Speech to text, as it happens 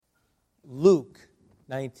Luke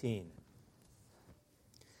 19.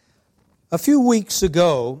 A few weeks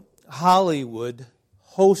ago, Hollywood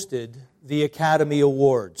hosted the Academy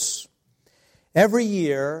Awards. Every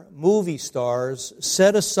year, movie stars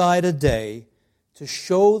set aside a day to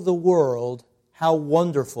show the world how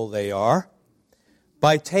wonderful they are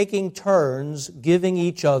by taking turns giving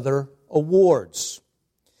each other awards.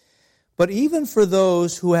 But even for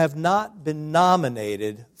those who have not been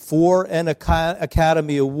nominated for an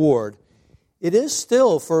Academy Award, it is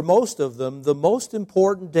still, for most of them, the most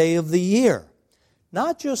important day of the year,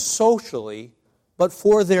 not just socially, but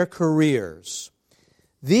for their careers.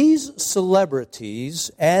 These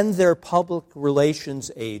celebrities and their public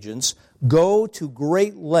relations agents go to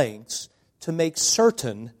great lengths to make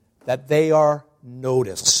certain that they are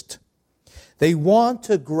noticed. They want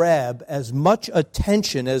to grab as much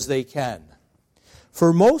attention as they can.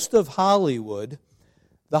 For most of Hollywood,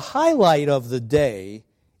 the highlight of the day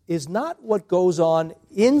is not what goes on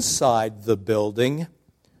inside the building,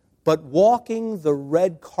 but walking the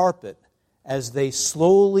red carpet as they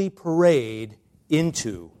slowly parade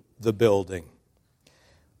into the building.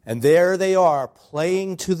 And there they are,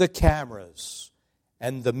 playing to the cameras,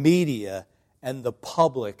 and the media and the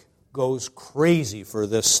public goes crazy for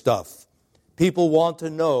this stuff. People want to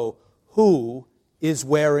know who is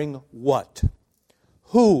wearing what,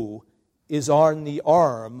 who is on the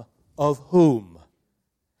arm of whom.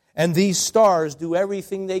 And these stars do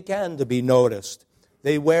everything they can to be noticed.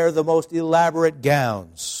 They wear the most elaborate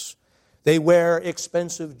gowns. They wear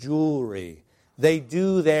expensive jewelry. They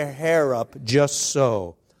do their hair up just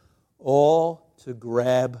so, all to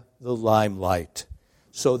grab the limelight,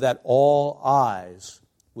 so that all eyes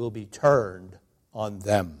will be turned on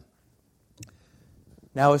them.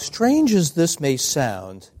 Now, as strange as this may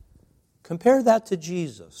sound, compare that to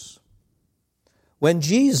Jesus. When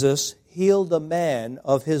Jesus healed a man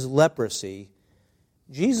of his leprosy,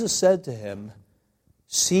 Jesus said to him,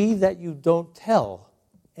 "See that you don't tell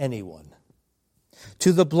anyone."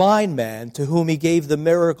 To the blind man to whom he gave the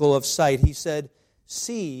miracle of sight, he said,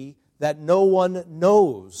 "See that no one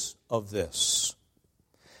knows of this."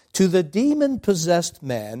 To the demon-possessed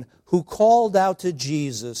man who called out to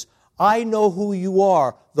Jesus, "I know who you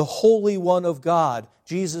are, the Holy One of God,"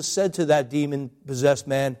 Jesus said to that demon-possessed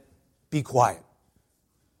man, "Be quiet."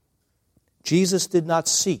 Jesus did not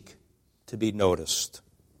seek to be noticed.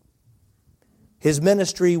 His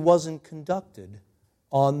ministry wasn't conducted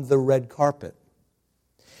on the red carpet.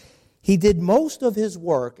 He did most of his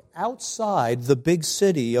work outside the big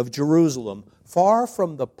city of Jerusalem, far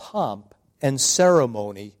from the pomp and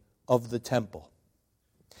ceremony of the temple.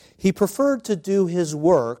 He preferred to do his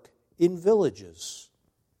work in villages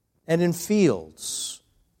and in fields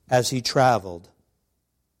as he traveled,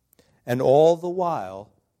 and all the while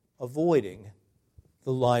avoiding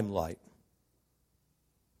the limelight.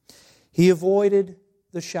 He avoided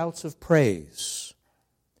the shouts of praise.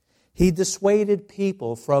 He dissuaded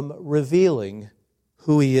people from revealing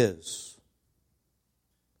who he is.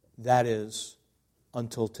 That is,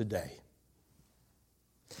 until today.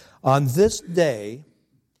 On this day,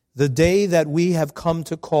 the day that we have come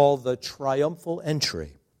to call the Triumphal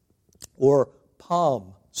Entry, or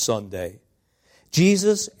Palm Sunday,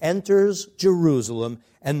 Jesus enters Jerusalem,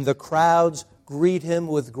 and the crowds greet him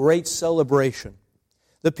with great celebration.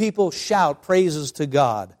 The people shout praises to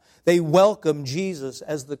God. They welcome Jesus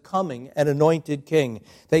as the coming and anointed King.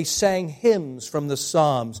 They sang hymns from the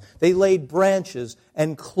Psalms. They laid branches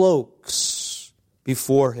and cloaks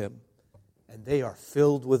before him, and they are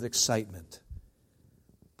filled with excitement.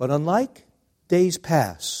 But unlike days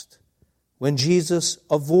past, when Jesus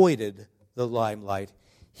avoided the limelight,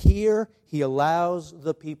 here he allows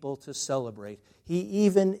the people to celebrate. He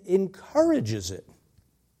even encourages it,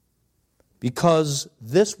 because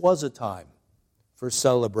this was a time for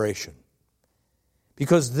celebration.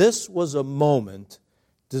 Because this was a moment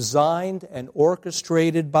designed and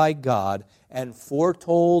orchestrated by God and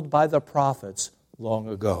foretold by the prophets long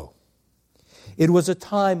ago. It was a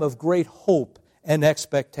time of great hope and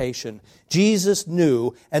expectation. Jesus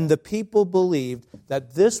knew, and the people believed,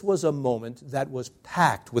 that this was a moment that was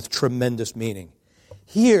packed with tremendous meaning.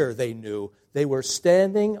 Here, they knew, they were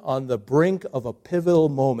standing on the brink of a pivotal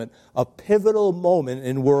moment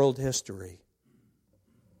in world history.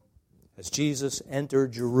 As Jesus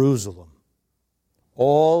entered Jerusalem,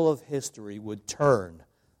 all of history would turn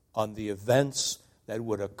on the events that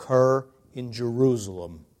would occur in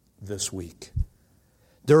Jerusalem this week.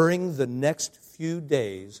 During the next few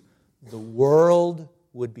days, the world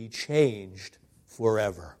would be changed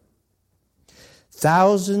forever.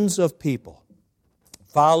 Thousands of people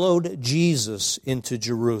followed Jesus into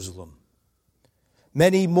Jerusalem.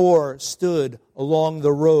 Many more stood along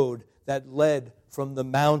the road that led from the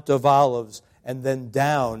Mount of Olives and then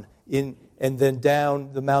down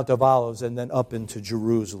the Mount of Olives and then up into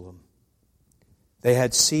Jerusalem. They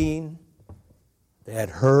had seen, they had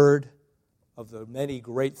heard of the many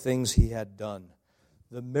great things he had done,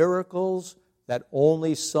 the miracles that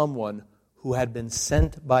only someone who had been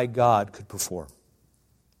sent by God could perform.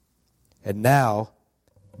 And now,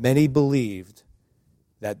 many believed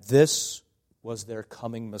that this was their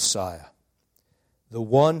coming Messiah, the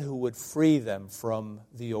one who would free them from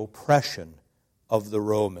the oppression of the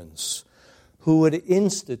Romans, who would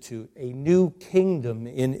institute a new kingdom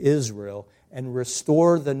in Israel and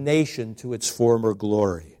restore the nation to its former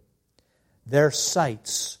glory. Their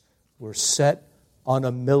sights were set on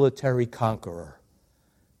a military conqueror.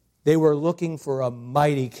 They were looking for a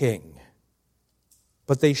mighty king.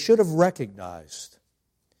 But they should have recognized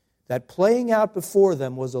that playing out before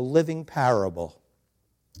them was a living parable.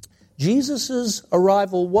 Jesus'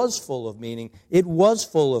 arrival was full of meaning. It was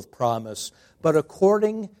full of promise, but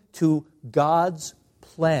according to God's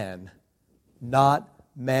plan, not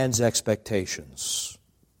man's expectations.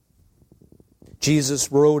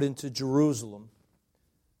 Jesus rode into Jerusalem,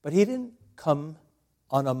 but he didn't come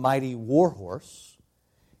on a mighty war horse.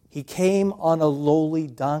 He came on a lowly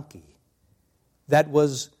donkey that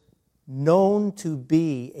was known to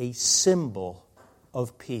be a symbol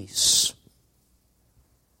of peace.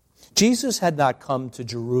 Jesus had not come to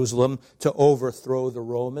Jerusalem to overthrow the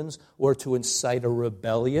Romans or to incite a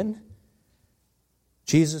rebellion.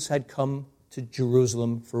 Jesus had come to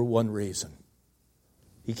Jerusalem for one reason.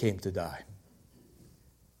 He came to die.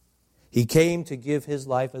 He came to give his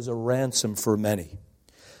life as a ransom for many,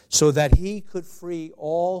 so that he could free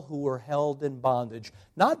all who were held in bondage,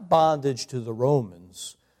 not bondage to the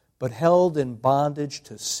Romans, but held in bondage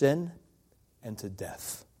to sin and to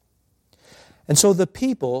death. And so the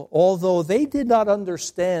people, although they did not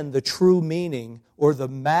understand the true meaning or the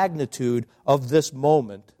magnitude of this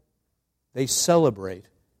moment, they celebrate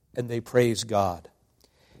and they praise God.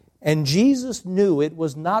 And Jesus knew it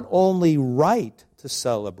was not only right to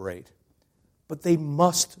celebrate, but they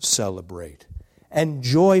must celebrate and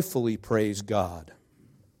joyfully praise God.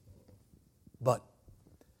 But,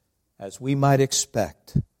 as we might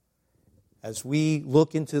expect, as we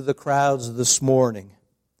look into the crowds this morning,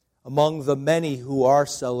 among the many who are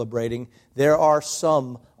celebrating, there are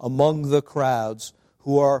some among the crowds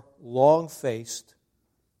who are long-faced,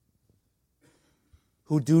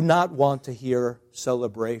 who do not want to hear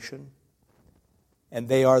celebration, and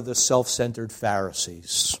they are the self-centered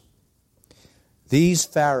Pharisees. These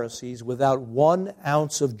Pharisees, without 1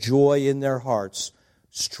 ounce of joy in their hearts,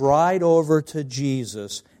 stride over to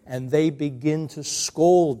Jesus and they begin to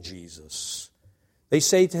scold Jesus. They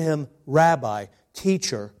say to him, "Rabbi,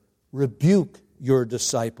 teacher, rebuke your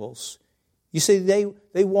disciples." You see,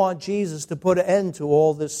 they want Jesus to put an end to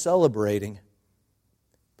all this celebrating.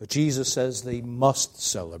 But Jesus says they must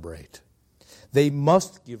celebrate. They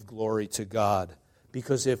must give glory to God,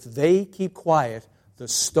 because if they keep quiet, the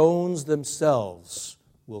stones themselves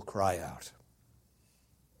will cry out.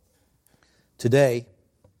 Today,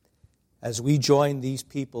 as we join these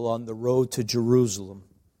people on the road to Jerusalem,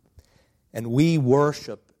 and we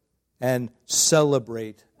worship and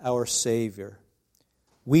celebrate our Savior,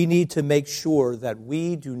 we need to make sure that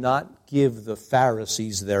we do not give the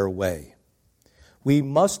Pharisees their way. We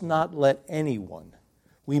must not let anyone,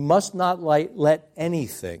 we must not let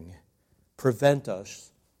anything prevent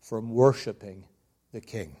us from worshiping the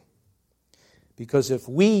King. Because if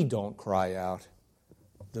we don't cry out,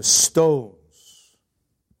 the stones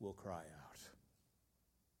will cry out.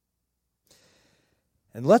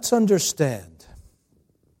 And let's understand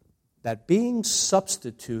that being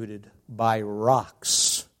substituted by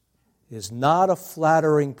rocks is not a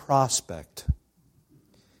flattering prospect.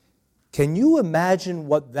 Can you imagine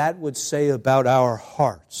what that would say about our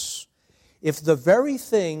hearts? If the very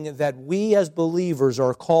thing that we as believers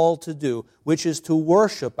are called to do, which is to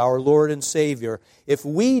worship our Lord and Savior, if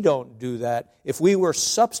we don't do that, if we were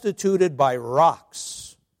substituted by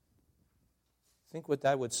rocks, think what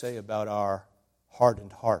that would say about our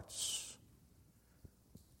hardened hearts.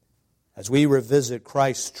 As we revisit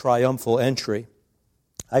Christ's triumphal entry,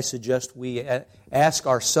 I suggest we ask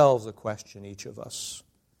ourselves a question, each of us.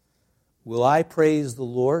 Will I praise the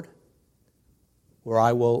Lord?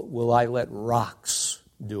 Or will I let rocks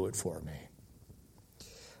do it for me?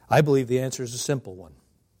 I believe the answer is a simple one.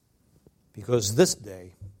 Because this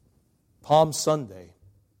day, Palm Sunday,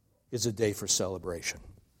 is a day for celebration.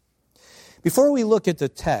 Before we look at the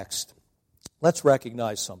text, let's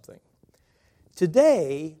recognize something.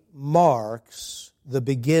 Today marks the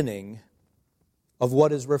beginning of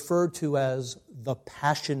what is referred to as the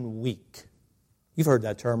Passion Week. You've heard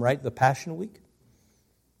that term, right? The Passion Week.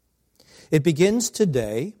 It begins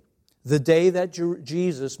today, the day that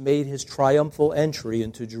Jesus made his triumphal entry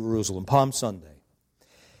into Jerusalem, Palm Sunday.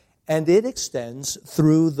 And it extends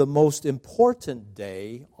through the most important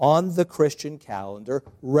day on the Christian calendar,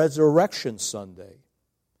 Resurrection Sunday.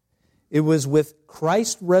 It was with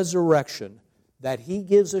Christ's resurrection that he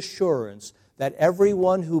gives assurance that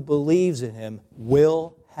everyone who believes in him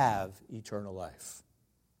will have eternal life.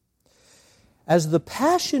 As the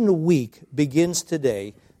Passion Week begins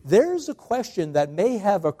today, there's a question that may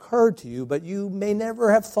have occurred to you, but you may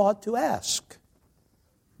never have thought to ask.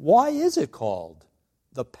 Why is it called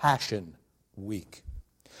the Passion Week?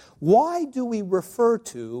 Why do we refer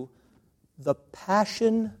to the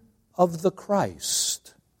Passion of the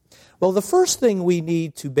Christ? Well, the first thing we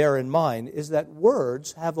need to bear in mind is that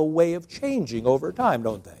words have a way of changing over time,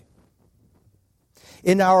 don't they?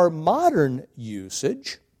 In our modern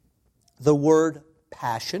usage, the word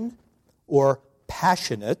passion or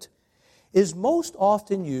passionate is most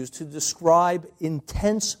often used to describe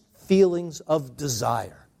intense feelings of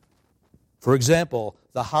desire. For example,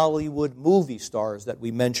 the Hollywood movie stars that we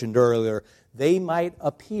mentioned earlier, they might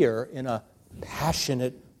appear in a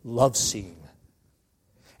passionate love scene.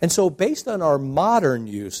 And so based on our modern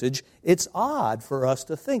usage, it's odd for us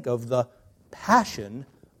to think of the passion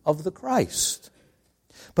of the Christ.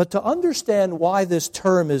 But to understand why this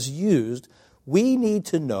term is used, we need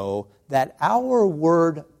to know that our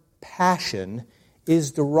word passion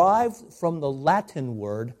is derived from the Latin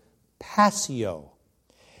word passio.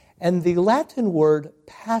 And the Latin word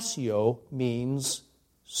passio means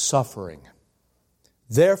suffering.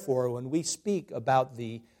 Therefore, when we speak about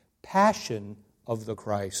the passion of the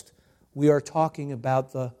Christ, we are talking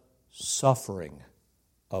about the suffering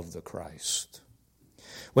of the Christ.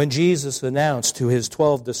 When Jesus announced to his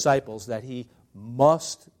 12 disciples that he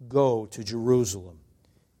must go to Jerusalem,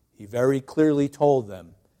 he very clearly told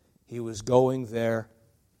them he was going there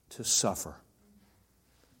to suffer,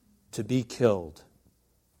 to be killed.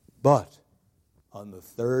 But on the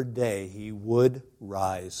third day, he would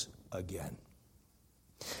rise again.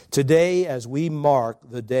 Today, as we mark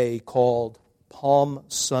the day called Palm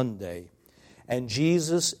Sunday, and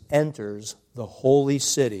Jesus enters the holy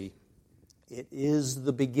city, it is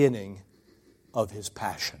the beginning of his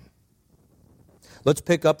passion. Let's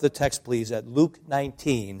pick up the text, please, at Luke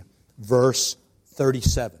 19, verse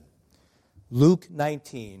 37. Luke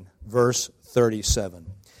 19, verse 37.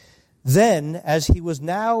 Then, as he was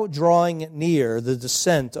now drawing near the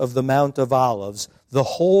descent of the Mount of Olives, the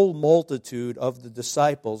whole multitude of the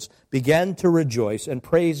disciples began to rejoice and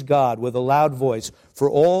praise God with a loud voice for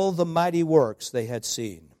all the mighty works they had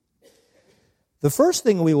seen. The first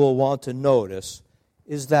thing we will want to notice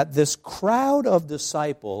is that this crowd of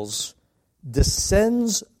disciples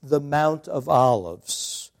descends the Mount of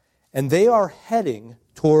Olives, and they are heading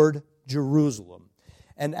toward Jerusalem.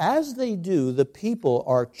 And as they do, the people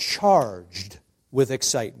are charged with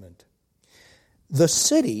excitement. The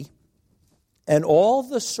city and all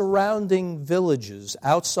the surrounding villages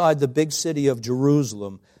outside the big city of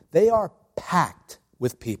Jerusalem, they are packed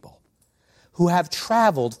with people who have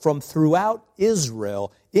traveled from throughout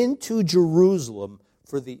Israel into Jerusalem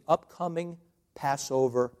for the upcoming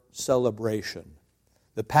Passover celebration.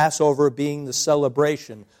 The Passover being the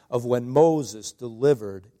celebration of when Moses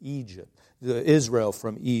delivered Israel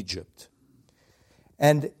from Egypt.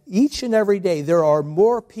 And each and every day there are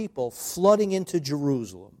more people flooding into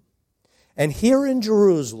Jerusalem. And here in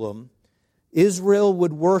Jerusalem, Israel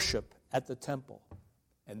would worship at the temple,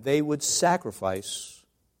 and they would sacrifice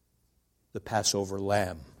the Passover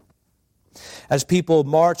lamb. As people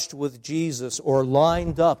marched with Jesus or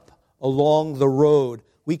lined up along the road,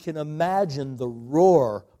 we can imagine the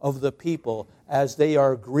roar of the people as they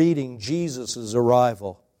are greeting Jesus'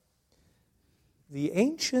 arrival. The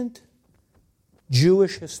ancient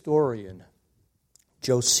Jewish historian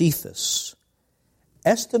Josephus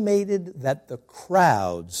estimated that the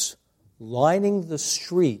crowds lining the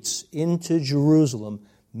streets into Jerusalem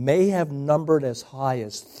may have numbered as high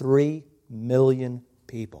as 3 million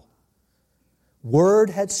people. Word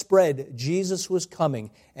had spread Jesus was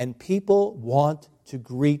coming, and people want to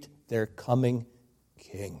greet their coming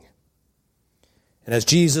king. And as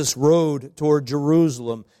Jesus rode toward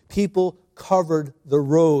Jerusalem, people covered the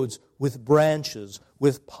roads with branches,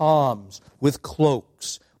 with palms, with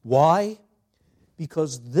cloaks. Why?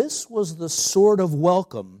 Because this was the sort of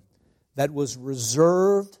welcome that was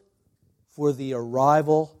reserved for the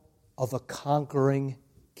arrival of a conquering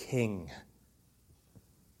king.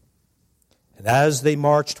 And as they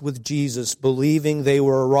marched with Jesus, believing they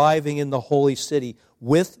were arriving in the holy city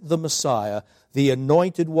with the Messiah, the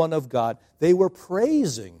anointed one of God, they were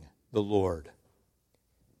praising the Lord.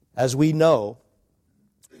 As we know,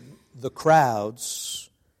 the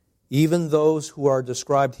crowds, even those who are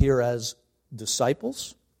described here as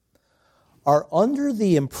disciples, are under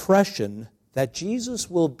the impression that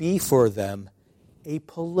Jesus will be for them a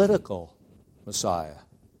political Messiah,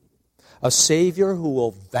 a Savior who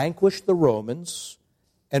will vanquish the Romans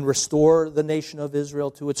and restore the nation of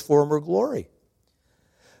Israel to its former glory.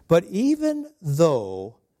 But even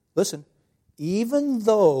though the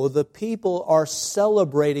people are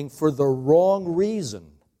celebrating for the wrong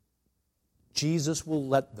reason, Jesus will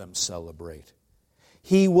let them celebrate.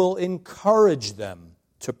 He will encourage them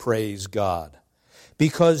to praise God,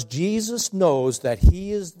 because Jesus knows that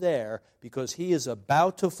He is there because He is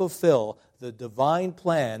about to fulfill the divine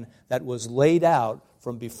plan that was laid out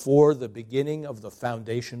from before the beginning of the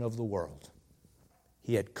foundation of the world.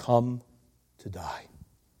 He had come to die.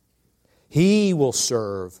 He will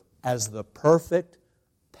serve as the perfect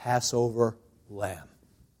Passover lamb.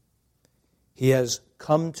 He has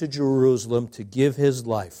come to Jerusalem to give His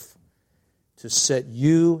life, to set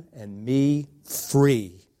you and me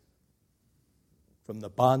free from the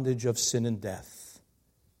bondage of sin and death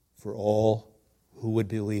for all who would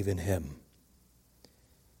believe in Him.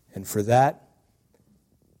 And for that,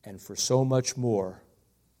 and for so much more,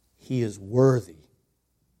 He is worthy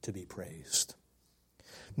to be praised.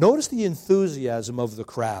 Notice the enthusiasm of the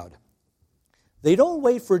crowd. They don't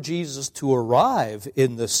wait for Jesus to arrive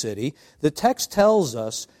in the city. The text tells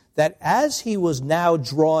us that as He was now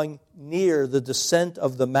drawing near the descent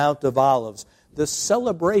of the Mount of Olives, the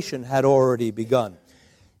celebration had already begun.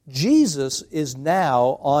 Jesus is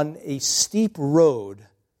now on a steep road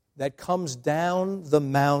that comes down the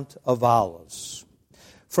Mount of Olives.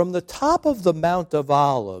 From the top of the Mount of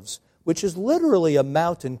Olives, which is literally a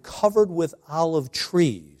mountain covered with olive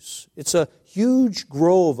trees. It's a huge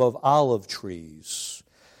grove of olive trees.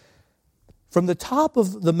 From the top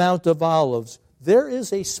of the Mount of Olives, there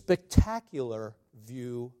is a spectacular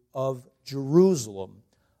view of Jerusalem,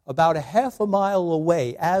 about a half a mile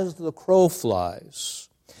away as the crow flies.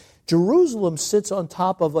 Jerusalem sits on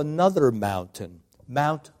top of another mountain,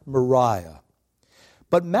 Mount Moriah.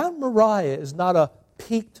 But Mount Moriah is not a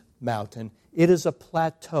peaked mountain, it is a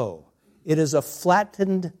plateau. It is a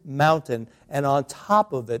flattened mountain, and on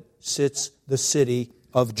top of it sits the city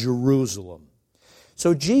of Jerusalem.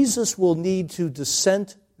 So Jesus will need to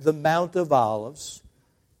descend the Mount of Olives,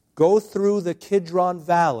 go through the Kidron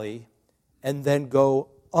Valley, and then go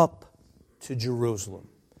up to Jerusalem.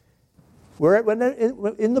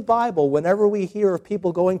 In the Bible, whenever we hear of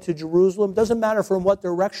people going to Jerusalem, doesn't matter from what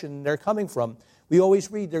direction they're coming from, we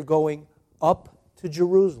always read they're going up to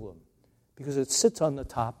Jerusalem because it sits on the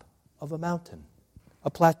top of a mountain, a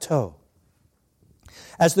plateau.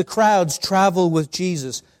 As the crowds travel with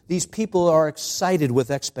Jesus, these people are excited with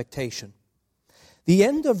expectation. The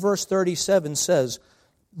end of verse 37 says,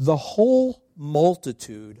 "The whole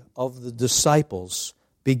multitude of the disciples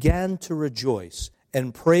began to rejoice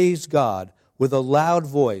and praise God with a loud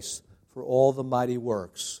voice for all the mighty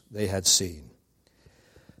works they had seen."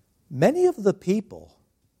 Many of the people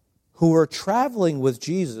who were traveling with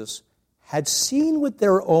Jesus had seen with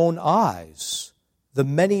their own eyes the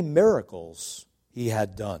many miracles He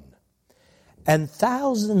had done. And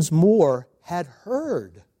thousands more had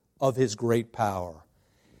heard of His great power.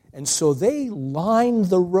 And so they lined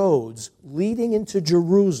the roads leading into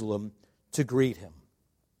Jerusalem to greet Him.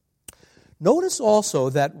 Notice also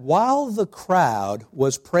that while the crowd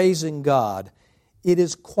was praising God, it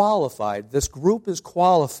is qualified, this group is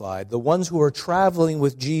qualified, the ones who are traveling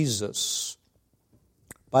with Jesus,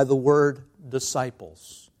 by the word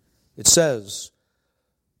disciples. It says,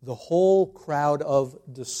 the whole crowd of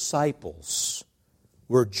disciples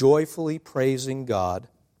were joyfully praising God.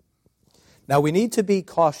 Now we need to be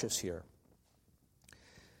cautious here,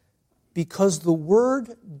 because the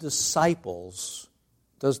word disciples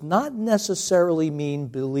does not necessarily mean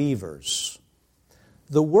believers.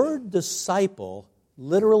 The word disciple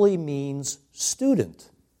literally means student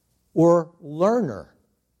or learner.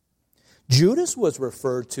 Judas was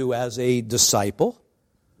referred to as a disciple,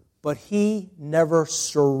 but he never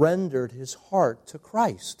surrendered his heart to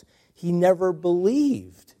Christ. He never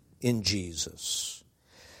believed in Jesus.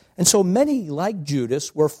 And so many, like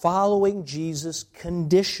Judas, were following Jesus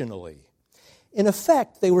conditionally. In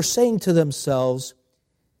effect, they were saying to themselves,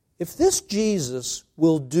 if this Jesus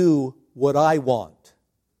will do what I want,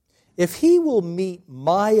 if He will meet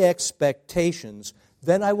my expectations,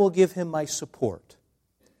 then I will give Him my support.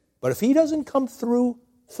 But if He doesn't come through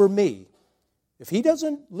for me, If he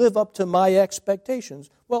doesn't live up to my expectations,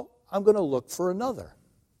 well, I'm going to look for another.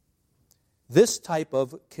 This type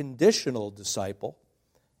of conditional disciple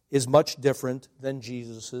is much different than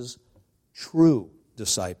Jesus' true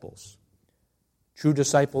disciples. True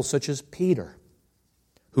disciples such as Peter,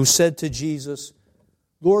 who said to Jesus,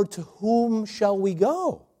 Lord, to whom shall we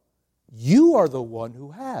go? You are the one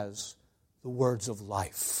who has the words of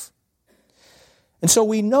life. And so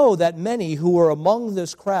we know that many who were among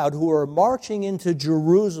this crowd, who were marching into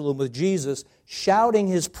Jerusalem with Jesus, shouting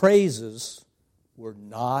his praises, were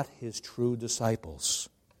not his true disciples.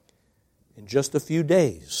 In just a few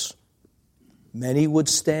days, many would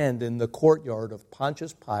stand in the courtyard of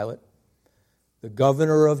Pontius Pilate, the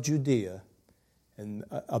governor of Judea, and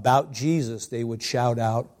about Jesus they would shout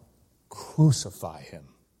out, "Crucify him."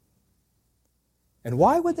 And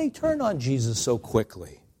why would they turn on Jesus so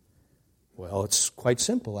quickly? Well, it's quite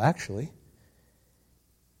simple, actually.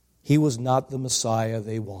 He was not the Messiah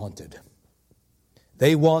they wanted.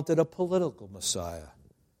 They wanted a political Messiah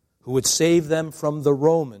who would save them from the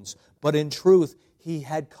Romans. But in truth, he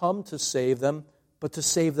had come to save them, but to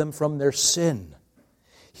save them from their sin.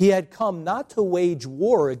 He had come not to wage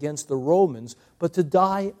war against the Romans, but to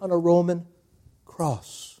die on a Roman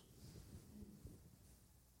cross.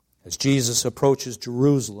 As Jesus approaches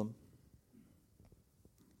Jerusalem,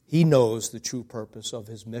 he knows the true purpose of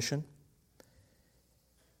his mission.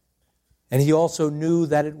 And he also knew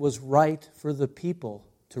that it was right for the people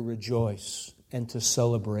to rejoice and to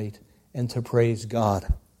celebrate and to praise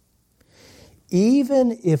God.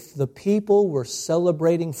 Even if the people were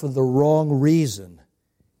celebrating for the wrong reason,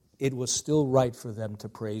 it was still right for them to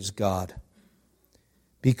praise God.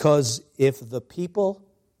 Because if the people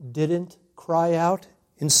didn't cry out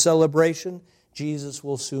in celebration, Jesus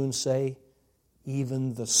will soon say,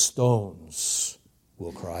 even the stones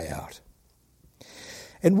will cry out.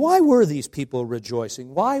 And why were these people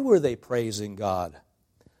rejoicing? Why were they praising God?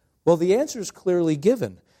 Well, the answer is clearly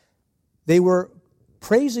given. They were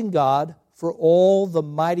praising God for all the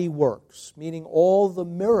mighty works, meaning all the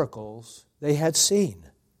miracles they had seen.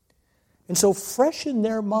 And so fresh in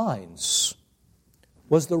their minds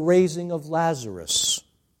was the raising of Lazarus.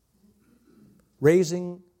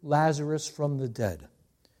 Raising Lazarus from the dead.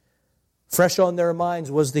 Fresh on their minds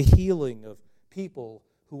was the healing of people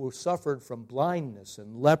who suffered from blindness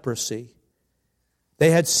and leprosy.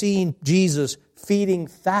 They had seen Jesus feeding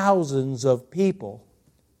thousands of people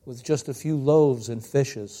with just a few loaves and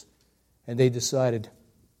fishes. And they decided,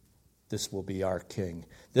 this will be our king.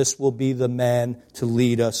 This will be the man to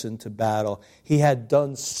lead us into battle. He had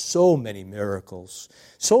done so many miracles.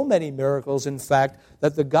 So many miracles, in fact,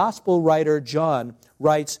 that the gospel writer John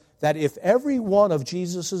writes that if every one of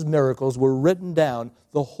Jesus' miracles were written down,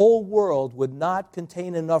 the whole world would not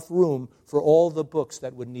contain enough room for all the books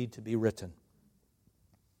that would need to be written.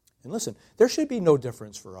 And listen, there should be no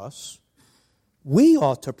difference for us. We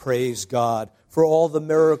ought to praise God for all the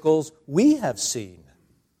miracles we have seen.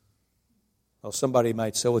 Well, somebody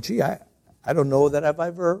might say, well, gee, I don't know that I've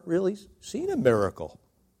ever really seen a miracle.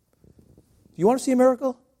 Do you want to see a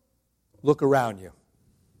miracle? Look around you.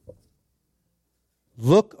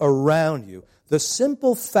 Look around you. The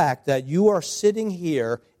simple fact that you are sitting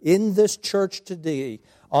here in this church today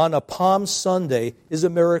on a Palm Sunday is a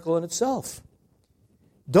miracle in itself.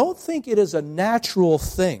 Don't think it is a natural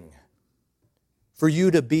thing for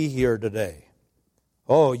you to be here today.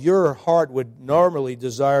 Oh, your heart would normally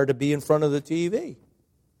desire to be in front of the TV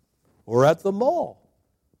or at the mall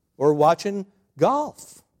or watching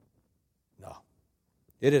golf. No,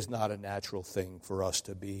 it is not a natural thing for us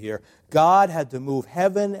to be here. God had to move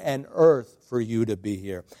heaven and earth for you to be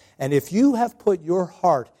here. And if you have put your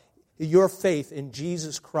heart, your faith in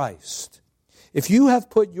Jesus Christ, if you have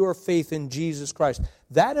put your faith in Jesus Christ,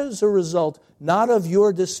 that is a result not of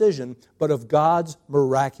your decision, but of God's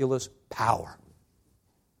miraculous power.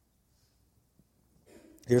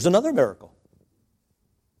 Here's another miracle.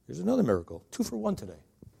 Here's another miracle. 2 for 1 today.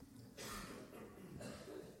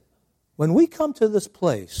 When we come to this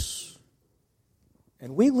place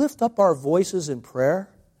and we lift up our voices in prayer,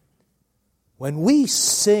 when we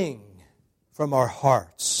sing from our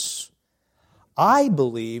hearts, I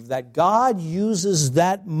believe that God uses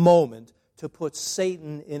that moment to put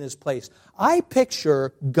Satan in his place. I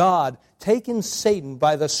picture God taking Satan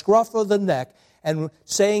by the scruff of the neck and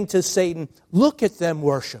saying to Satan, look at them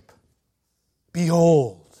worship.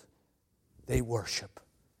 Behold, they worship.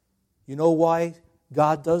 You know why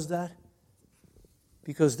God does that?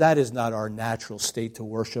 Because that is not our natural state to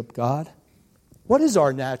worship God. What is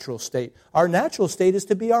our natural state? Our natural state is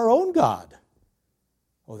to be our own God.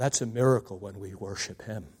 Oh, that's a miracle when we worship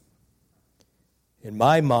Him. In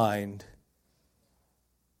my mind,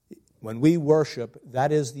 When we worship,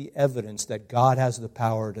 that is the evidence that God has the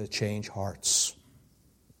power to change hearts.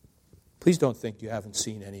 Please don't think you haven't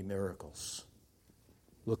seen any miracles.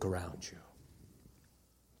 Look around you.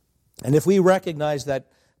 And if we recognize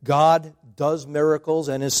that God does miracles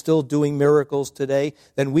and is still doing miracles today,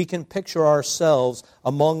 then we can picture ourselves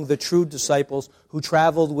among the true disciples who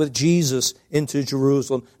traveled with Jesus into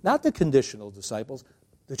Jerusalem. Not the conditional disciples,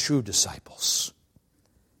 the true disciples.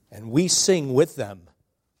 And we sing with them,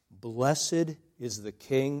 "Blessed is the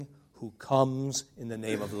King who comes in the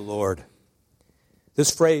name of the Lord." This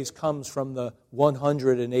phrase comes from the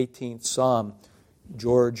 118th Psalm.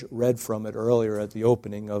 George read from it earlier at the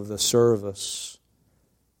opening of the service.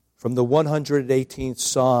 From the 118th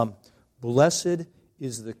Psalm, "Blessed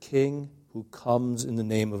is the King who comes in the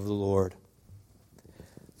name of the Lord."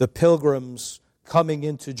 The pilgrims coming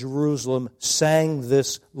into Jerusalem sang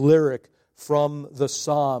this lyric from the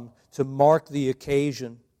Psalm to mark the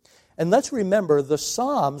occasion. And let's remember, the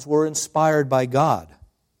Psalms were inspired by God.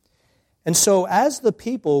 And so as the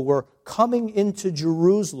people were coming into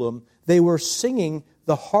Jerusalem, they were singing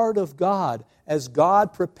the heart of God as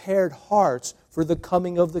God prepared hearts for the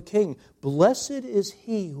coming of the King. Blessed is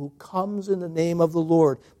he who comes in the name of the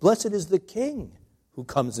Lord. Blessed is the King who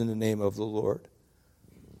comes in the name of the Lord.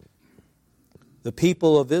 The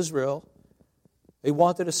people of Israel, they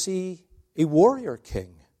wanted to see a warrior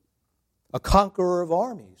king, a conqueror of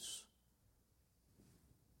armies.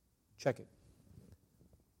 Check it.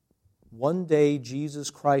 One day Jesus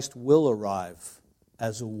Christ will arrive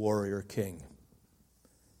as a warrior king.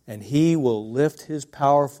 And he will lift his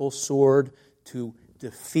powerful sword to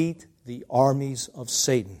defeat the armies of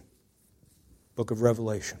Satan. Book of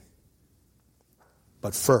Revelation.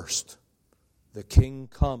 But first, the king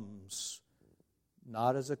comes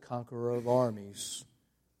not as a conqueror of armies,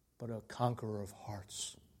 but a conqueror of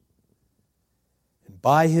hearts. And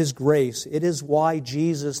by his grace, it is why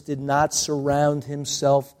Jesus did not surround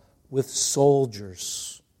himself with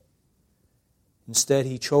soldiers. Instead,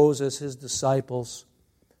 he chose as his disciples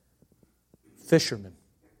fishermen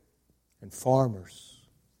and farmers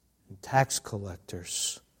and tax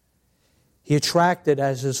collectors. He attracted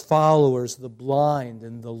as his followers the blind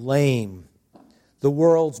and the lame, the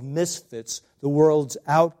world's misfits, the world's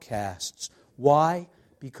outcasts. Why?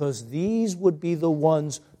 Because these would be the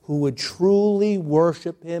ones who would truly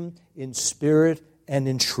worship him in spirit and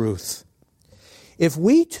in truth. If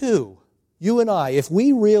we too, you and I, if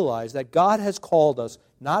we realize that God has called us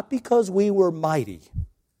not because we were mighty,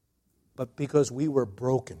 but because we were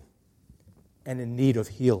broken and in need of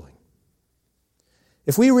healing.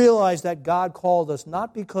 If we realize that God called us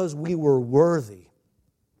not because we were worthy,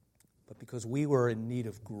 but because we were in need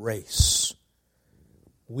of grace,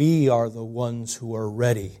 we are the ones who are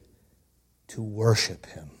ready to worship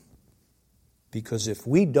him. Because if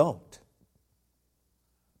we don't,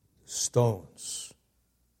 stones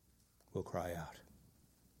will cry out.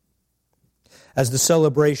 As the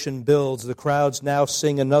celebration builds, the crowds now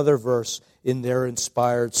sing another verse in their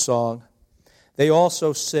inspired song. They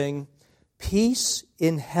also sing, "Peace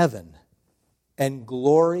in heaven and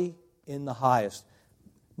glory in the highest."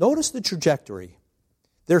 Notice the trajectory.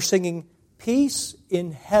 They're singing, "Peace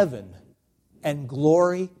in heaven and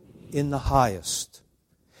glory in the highest."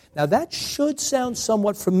 Now that should sound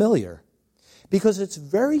somewhat familiar, because it's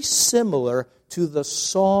very similar to the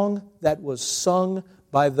song that was sung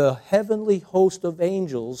by the heavenly host of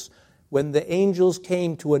angels when the angels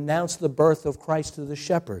came to announce the birth of Christ to the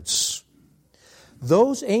shepherds.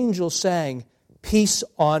 Those angels sang, "Peace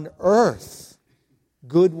on earth,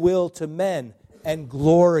 goodwill to men, and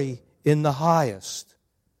glory in the highest."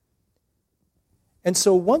 And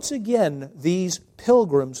so once again, these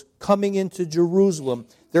pilgrims coming into Jerusalem,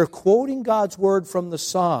 they're quoting God's word from the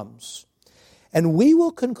Psalms. And we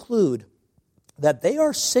will conclude that they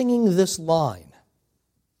are singing this line.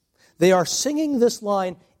 They are singing this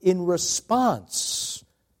line in response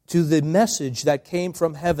to the message that came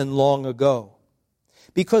from heaven long ago.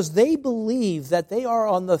 Because they believe that they are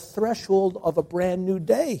on the threshold of a brand new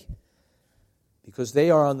day. Because they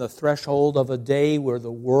are on the threshold of a day where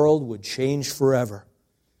the world would change forever.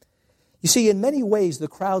 You see, in many ways, the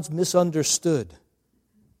crowds misunderstood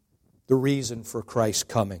the reason for Christ's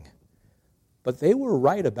coming. But they were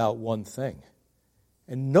right about one thing.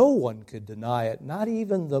 And no one could deny it, not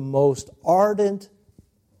even the most ardent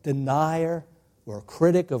denier or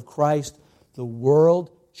critic of Christ. The world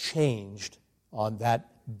changed on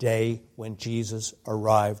that day when Jesus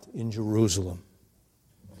arrived in Jerusalem.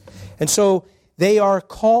 And so they are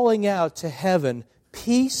calling out to heaven,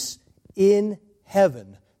 "Peace in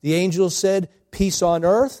heaven." The angels said, "Peace on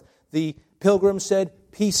earth." The pilgrims said,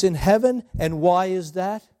 "Peace in heaven." And why is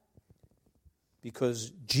that?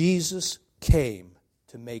 because Jesus came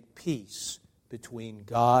to make peace between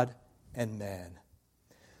God and man.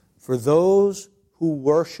 For those who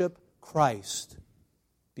worship Christ,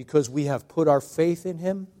 because we have put our faith in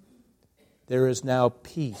Him, there is now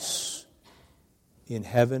peace in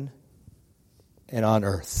heaven and on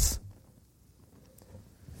earth.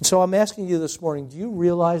 And so I'm asking you this morning, do you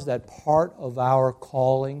realize that part of our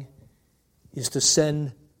calling is to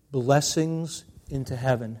send blessings into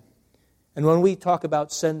heaven? And when we talk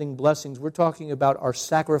about sending blessings, we're talking about our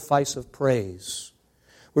sacrifice of praise.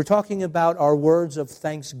 We're talking about our words of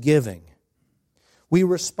thanksgiving. We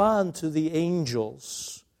respond to the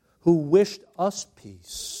angels who wished us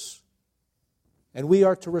peace. And we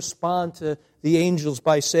are to respond to the angels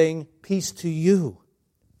by saying, peace to you.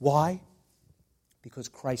 Why? Because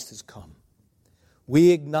Christ has come.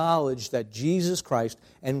 We acknowledge that Jesus Christ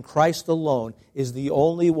and Christ alone is the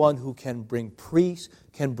only one who can bring peace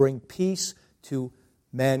to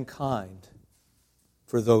mankind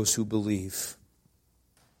for those who believe.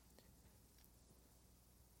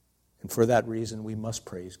 And for that reason, we must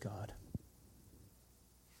praise God.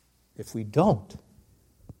 If we don't,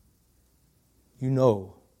 you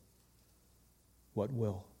know what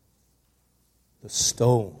will. The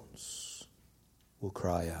stones will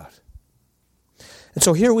cry out. And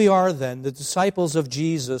so here we are then, the disciples of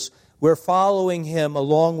Jesus. We're following Him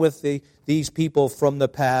along with these people from the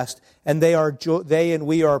past, and they and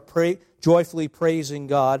we are joyfully praising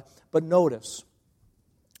God. But notice,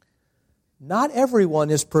 not everyone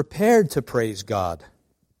is prepared to praise God.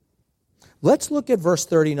 Let's look at verse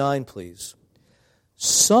 39, please.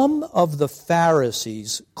 Some of the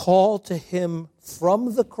Pharisees called to Him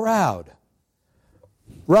from the crowd,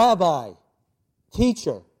 Rabbi,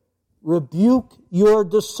 teacher, rebuke your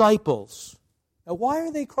disciples. Now, why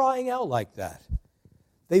are they crying out like that?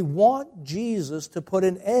 They want Jesus to put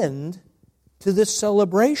an end to this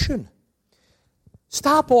celebration.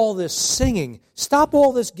 Stop all this singing. Stop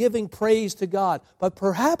all this giving praise to God. But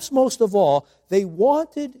perhaps most of all, they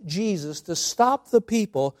wanted Jesus to stop the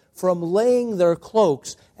people from laying their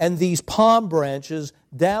cloaks and these palm branches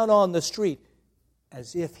down on the street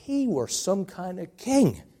as if He were some kind of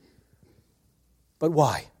king. But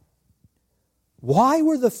why? Why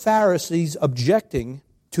were the Pharisees objecting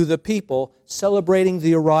to the people celebrating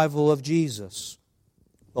the arrival of Jesus?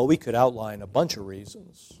 Well, we could outline a bunch of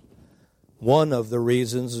reasons. One of the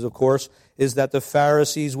reasons, of course, is that the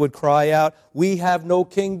Pharisees would cry out, "We have no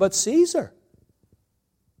king but Caesar."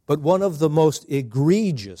 But one of the most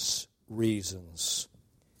egregious reasons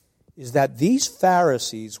is that these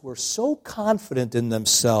Pharisees were so confident in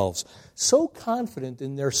themselves, so confident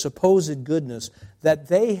in their supposed goodness, that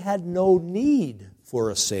they had no need for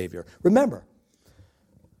a Savior. Remember,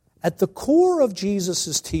 at the core of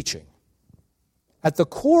Jesus' teaching, at the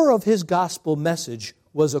core of His gospel message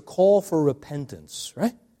was a call for repentance,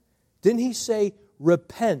 right? Didn't He say,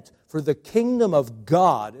 repent, for the kingdom of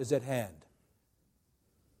God is at hand?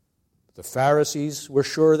 The Pharisees were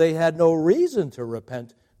sure they had no reason to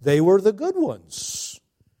repent. They were the good ones.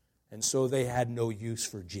 And so they had no use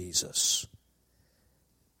for Jesus.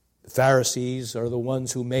 The Pharisees are the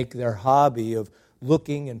ones who make their hobby of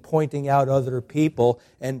looking and pointing out other people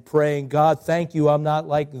and praying, God, thank you, I'm not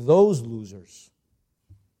like those losers.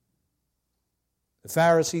 The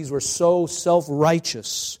Pharisees were so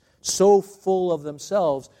self-righteous, so full of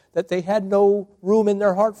themselves, that they had no room in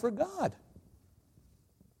their heart for God.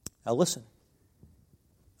 Now listen,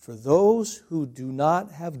 for those who do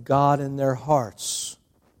not have God in their hearts,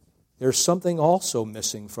 there's something also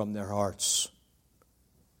missing from their hearts.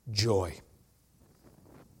 Joy.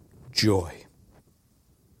 Joy.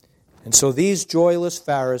 And so these joyless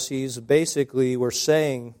Pharisees basically were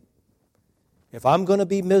saying, if I'm going to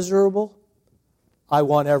be miserable, I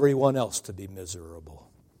want everyone else to be miserable.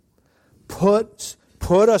 Put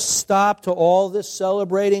a stop to all this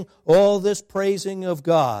celebrating, all this praising of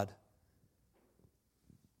God.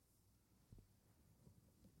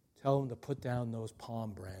 Tell them to put down those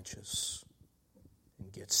palm branches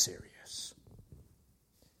and get serious.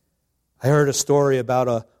 I heard a story about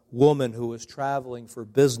a woman who was traveling for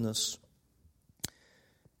business.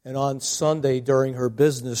 And on Sunday during her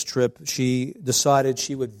business trip, she decided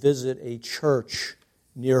she would visit a church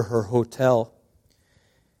near her hotel.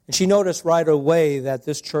 And she noticed right away that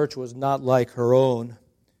this church was not like her own.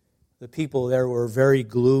 The people there were very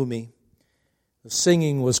gloomy. The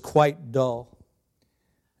singing was quite dull.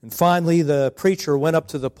 And finally, the preacher went up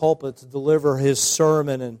to the pulpit to deliver his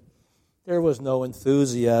sermon, and there was no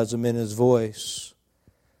enthusiasm in his voice.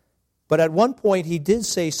 But at one point, he did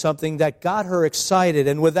say something that got her excited,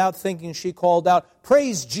 and without thinking, she called out,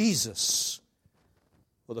 "Praise Jesus!"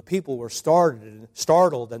 Well, the people were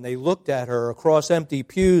startled, and they looked at her across empty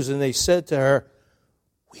pews, and they said to her,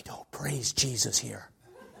 "We don't praise Jesus here."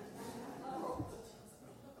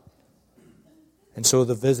 And so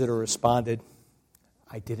the visitor responded,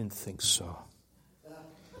 "I didn't think so."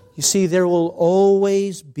 You see, there will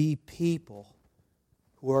always be people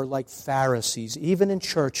who are like Pharisees, even in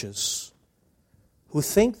churches, who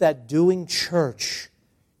think that doing church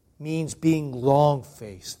means being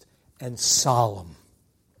long-faced and solemn,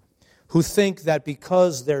 who think that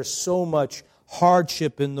because there's so much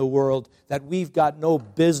hardship in the world that we've got no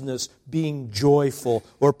business being joyful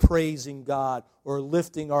or praising God or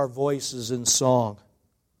lifting our voices in song.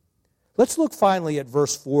 Let's look finally at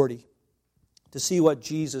verse 40 to see what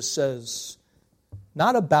Jesus says,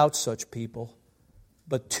 not about such people,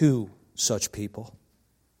 but to such people.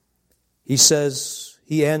 He says,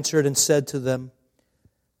 "He answered and said to them,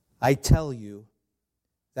 I tell you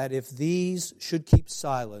that if these should keep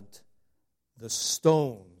silent, the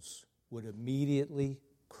stones would immediately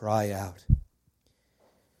cry out."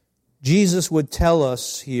 Jesus would tell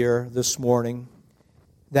us here this morning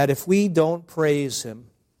that if we don't praise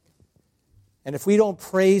Him, and if we don't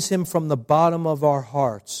praise Him from the bottom of our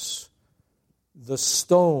hearts, the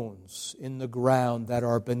stones in the ground that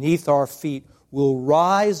are beneath our feet will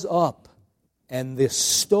rise up, and the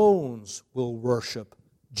stones will worship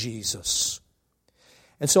Jesus.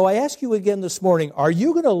 And so I ask you again this morning, are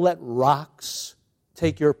you going to let rocks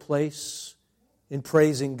take your place in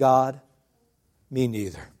praising God? Me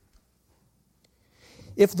neither.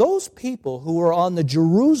 If those people who were on the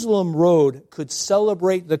Jerusalem road could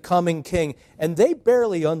celebrate the coming King, and they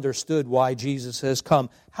barely understood why Jesus has come,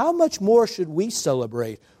 how much more should we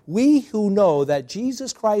celebrate? We who know that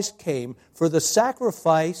Jesus Christ came for the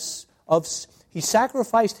sacrifice of, He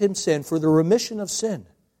sacrificed Himself for the remission of sin.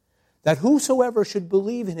 That whosoever should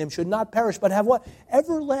believe in Him should not perish, but have what?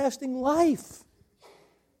 Everlasting life.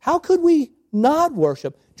 How could we not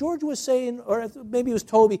worship? George was saying, or maybe it was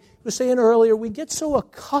Toby, was saying earlier, we get so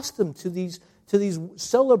accustomed to these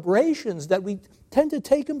celebrations that we tend to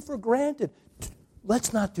take them for granted.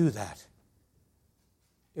 Let's not do that.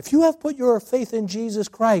 If you have put your faith in Jesus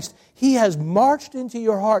Christ, He has marched into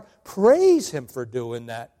your heart. Praise Him for doing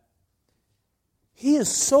that. He is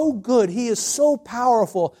so good, He is so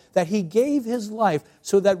powerful that He gave His life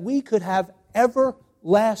so that we could have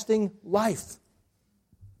everlasting life.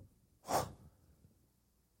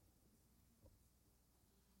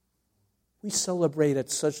 We celebrate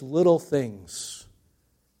at such little things.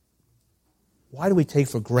 Why do we take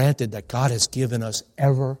for granted that God has given us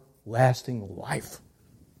everlasting life?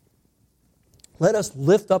 Let us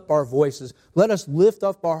lift up our voices. Let us lift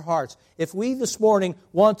up our hearts. If we this morning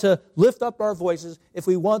want to lift up our voices, if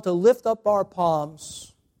we want to lift up our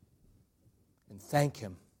palms and thank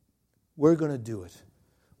Him, we're going to do it.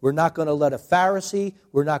 We're not going to let a Pharisee,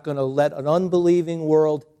 we're not going to let an unbelieving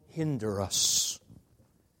world hinder us.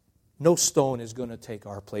 No stone is going to take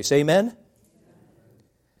our place. Amen?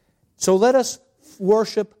 So let us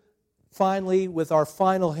worship finally with our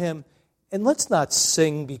final hymn. And let's not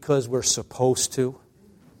sing because we're supposed to.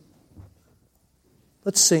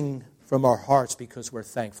 Let's sing from our hearts because we're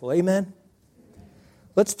thankful. Amen?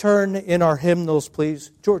 Let's turn in our hymnals,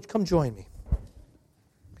 please. George, come join me.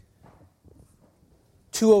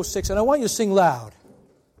 206, and I want you to sing loud.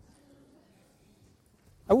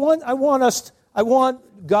 I want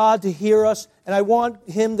God to hear us, and I want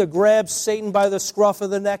Him to grab Satan by the scruff of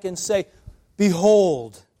the neck and say,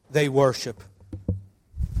 "Behold, they worship."